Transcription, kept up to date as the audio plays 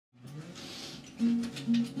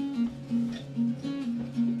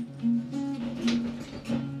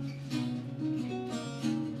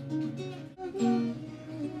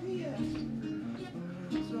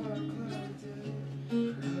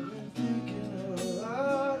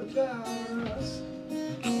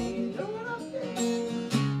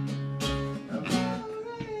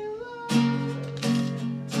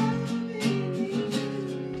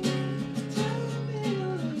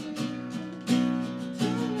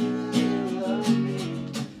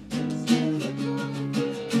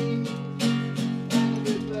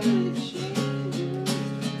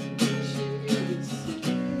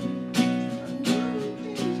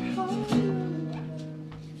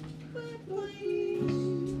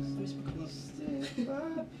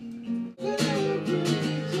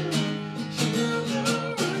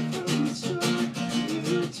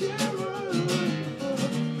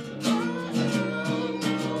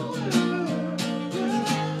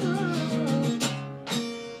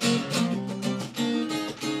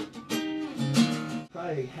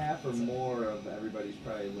Probably half or more of everybody's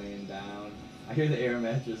probably laying down. I hear the air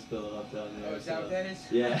mattress filling up down there. Oh, is that what that is?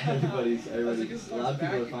 Yeah, everybody's a lot of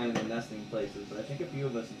people are back. finding their nesting places, but I think a few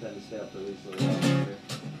of us intend to stay up for at least a little longer.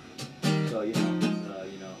 So you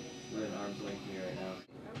know, we're in arm's length here right now.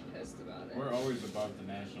 I'm pissed about it. We're always above the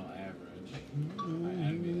national average. I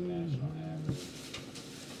envy the national average.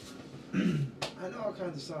 I know all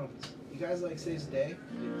kinds of songs. You guys like Saves the Day?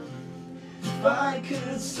 If I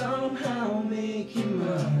could somehow make you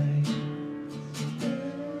mine.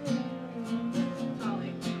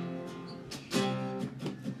 Holly.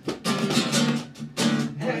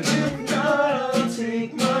 And if not, I'll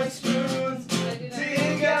take my spoon,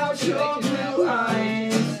 dig out your blue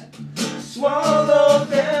eyes, swallow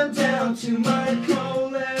them down to my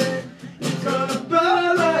colon. It's gonna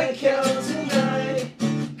burn like hell tonight,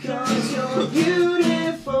 'cause you're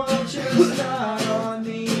beautiful, just not on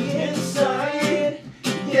the inside.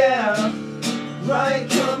 Yeah, light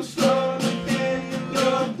comes from within,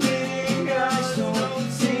 your bleeding eyes don't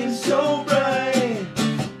seem so bright.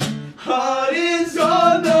 Heart is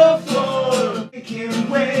on the floor, making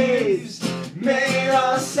waves, made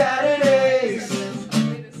on Saturdays.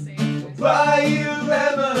 Buy you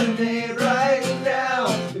lemonade right now.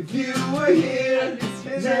 If you were here,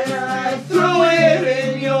 then I'd throw it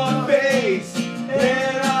in your face,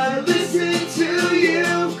 and I'd listen to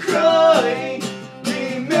you cry.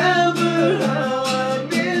 Remember how I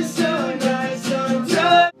miss our nights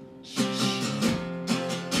sometimes.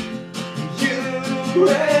 You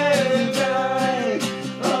and I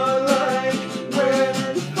are like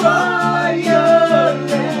when fire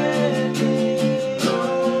and the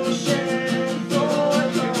ocean for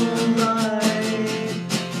collide.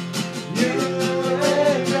 You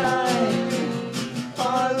and I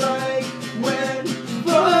are like when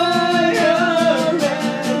fire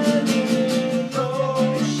and the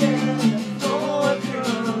ocean for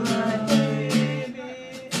collide, baby.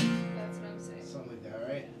 That's what I'm saying. Something like that,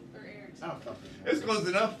 right? For Eric. I don't fucking know. It's close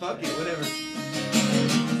enough. Fuck it. Whatever.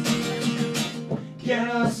 Get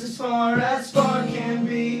us as far can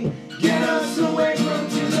be. Get us away from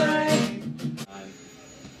tonight.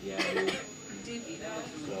 Yeah, dude. DP dough.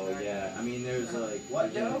 So yeah, I mean, there's like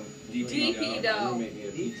What dough? DP dough. Make me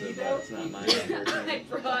a pizza, DP but it's not mine. I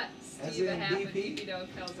brought As Steve a in half of DP? DP dough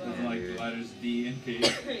calzone. Like the letters D and P.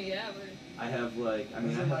 Yeah, but I have like, I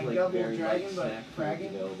mean, Is I it have like like double very dragon, light but snack foods Pragen?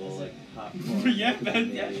 available, Is it- like popcorn. Yeah, maybe,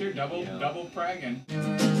 yeah, sure. Double you know. double pragging.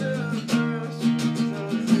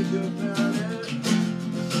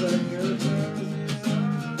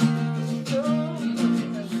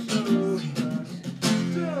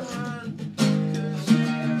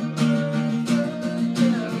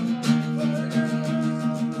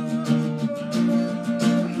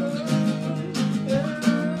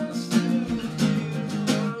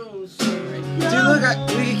 Dude, look,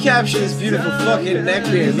 we can capture this beautiful fucking neck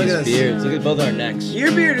beard. Look at this. Beards. Look at both our necks.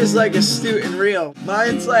 Your beard is like astute and real.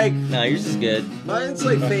 Mine's like No, yours is good.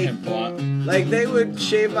 fake. Fucking blunt. Like they would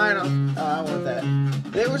shave mine off. Oh, I want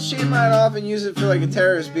that. They would shave mine off and use it for like a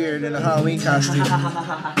terrorist beard in a Halloween costume.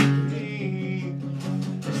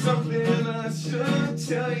 Something I should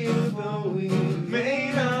tell you, but we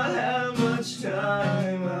may not have much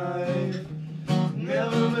time. I've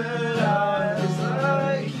never met eyes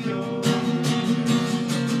like yours.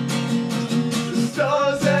 The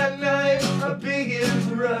stars at night are big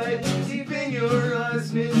and bright. Deep in your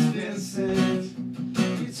eyes, Miss Vincent.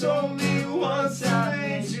 You told me once I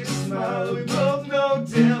made you smile. We both know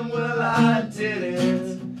damn well I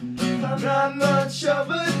didn't. I'm not much of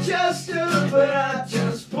a jester, but I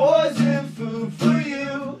just poison food for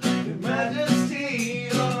you. Your Majesty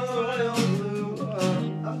on royal blue.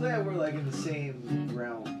 I'm glad we're like in the same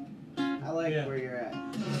like Yeah. where you're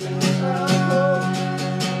at.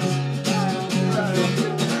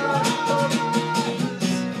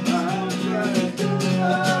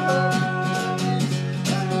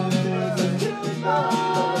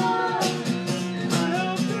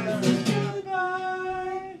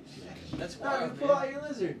 That's Now you wild, pull man. out your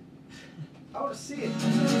lizard. I want to see it.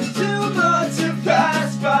 2 months have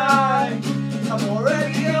passed by. I'm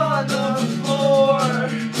already on the floor.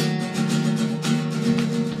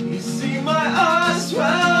 You see my eyes swell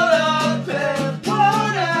up and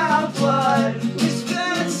poured out blood. We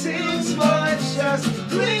spent 6 months just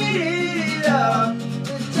cleaning it up.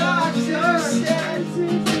 The doctor said to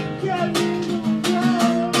get me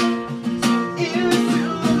into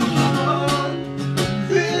the home.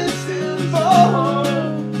 This is all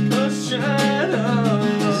a shadow.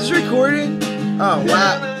 Is this recording? Oh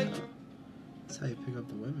wow. That's how you pick up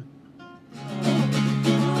the women.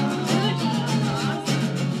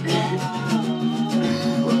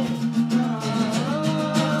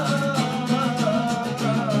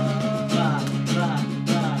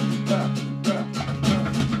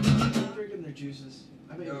 I'm drinking their juices.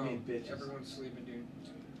 I bet you're No, being bitches. everyone's sleeping, dude.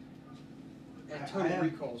 I And Total have-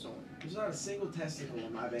 Recall's on. There's not a single testicle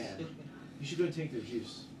in my band. You should go take their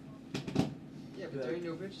juice. Yeah, but there ain't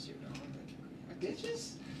no bitches here, dog.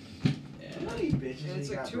 Bitches? I'm not eating bitches. And when it's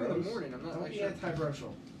you like got 2 in the bros. morning. I'm not Don't like be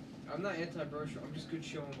anti-brochal. I'm not anti-brochal. I'm just good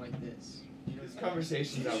showing like this. You know This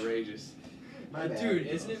conversation's outrageous. My bad. Dude,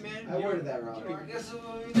 isn't it, man? I You worded know- that wrong. you- I guess it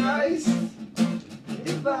would be nice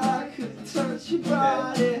if I could touch your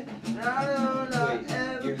body. I know not Wait, you're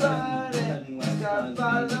everybody cutting West got a Coast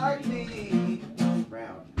body music. like me.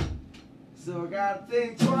 Brown. So I gotta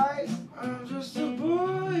think twice. I'm just a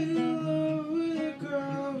boy in love with a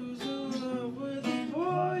girl who's in love with a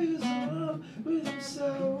boy who's in love with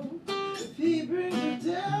himself. If he brings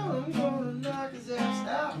her down, I'm gonna knock his ass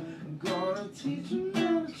out. I'm gonna teach him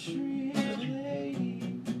how to treat a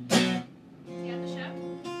lady. You got the show?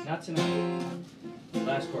 Not tonight.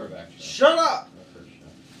 Last quarterback show. Shut up! Our first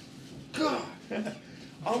show. God.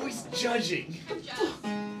 Always judging. Josh.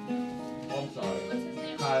 Oh, I'm sorry. What's his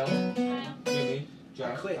name? Kyle, Kyle. Jimmy, I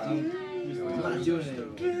Josh, quit, Kyle. dude. I'm not doing it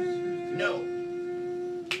anymore. No.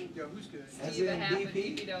 Yo, who's good? As Steve, a in half DP? of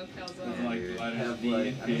DP dog calls Like, on. letters Have D like,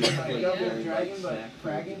 and I P. mean, Like like, Double there's, Dragon, like, but snack food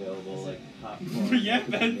Kraken? available, It's like popcorn.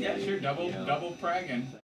 Yeah, yeah, sure. You Double know. pragging.